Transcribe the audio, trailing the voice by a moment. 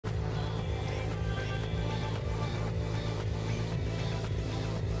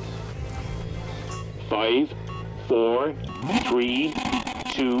5, 4, 3,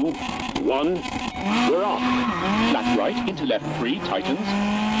 2, 1. We're off. Flat right into left 3, tightens.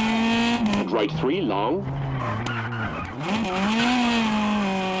 And right 3, long.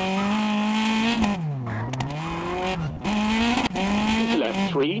 Into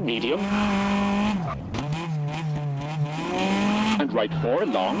left 3, medium. And right 4,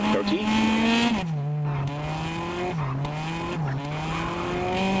 long, 30.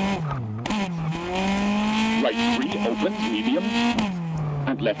 Right 3, opens, medium.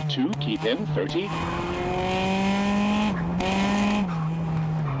 And left 2, keep in, 30.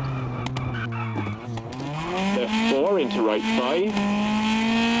 Left 4 into right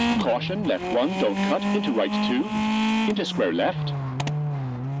 5. Caution, left 1, don't cut, into right 2. Into square left.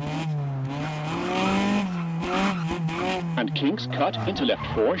 And kinks, cut, into left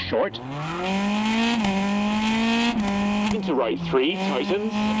 4, short. Into right 3,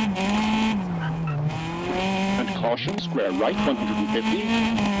 tightens. And caution, square right, 150.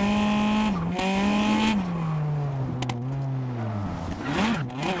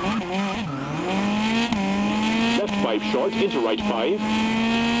 Left 5 short, into right 5.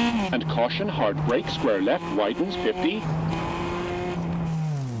 And caution, hard brake, square left, widens, 50.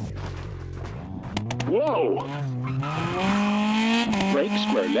 Whoa! Brake,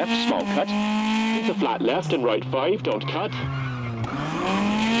 square left, small cut. Into flat left and right 5, don't cut.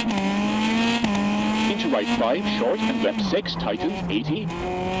 Into right 5, short, and left 6, tightens, 80.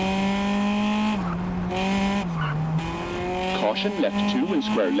 Caution, left 2 and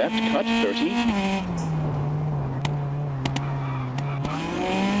square left, cut, 30.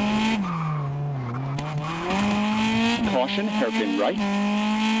 Caution, hairpin right.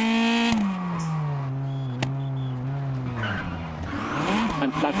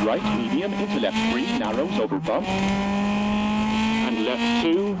 And flat right, medium, into left 3, narrows over bump. And left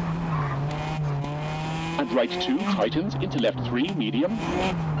 2. And right 2, tightens, into left 3, medium.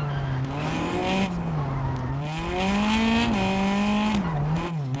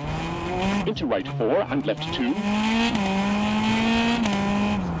 Into right 4 and left 2.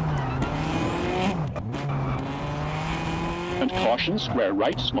 And caution, square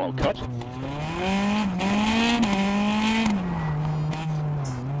right, small cut.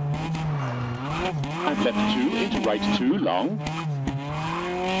 And left 2 into right 2, long.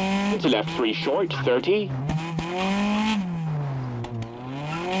 Into left 3 short, 30.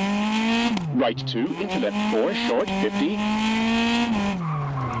 Right 2 into left 4, short, 50.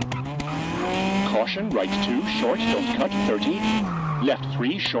 Caution, right 2, short, don't cut, 30. Left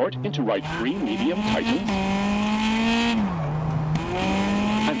 3, short, into right 3, medium, tightens.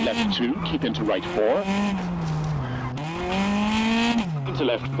 And left 2, keep into right 4. Into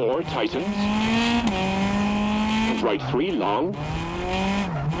left 4, tightens. And right 3, long.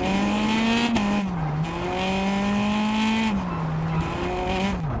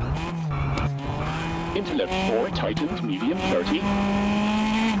 Into left 4, tightens, medium, 30.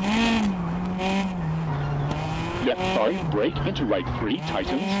 Left 5, brake, into right 3,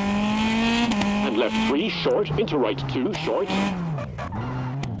 tightens. And left 3 short, into right 2, short.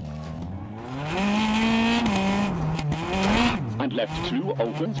 And left 2,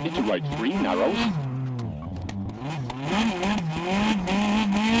 opens, into right 3, narrows.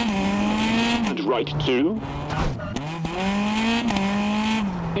 And right 2.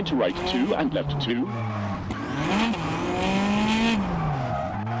 Into right 2 and left 2.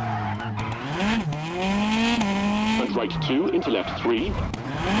 And right 2 into left 3.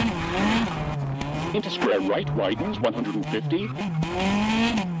 Into square right, widens, 150.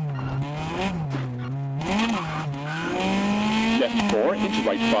 Left 4 into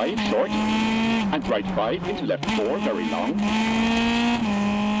right 5, short. And right 5 into left 4, very long.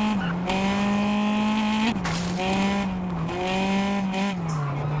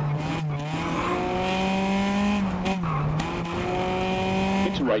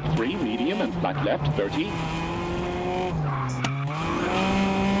 Into right 3, medium and flat left, 30.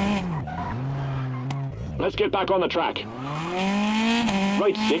 Let's get back on the track.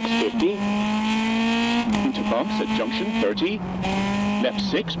 Right 6, 50. Into bumps at junction, 30. Left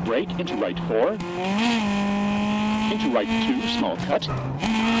 6, brake, into right 4. Into right 2, small cut.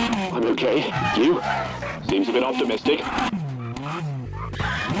 I'm okay. You? Seems a bit optimistic.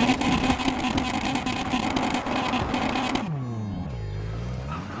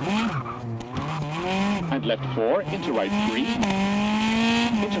 And left 4, into right 3.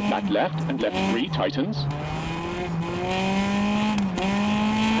 Into flat left and left 3, tightens.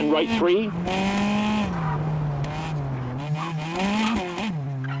 And right 3.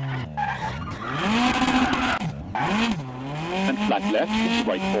 And flat left into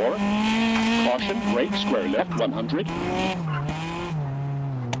right 4. Caution, brake, square left, 100.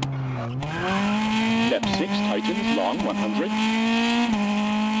 Left 6, tightens, long, 100.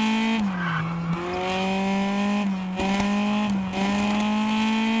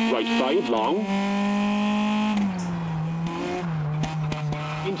 Right 5, long.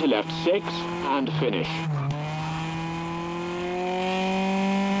 Into left 6, and finish.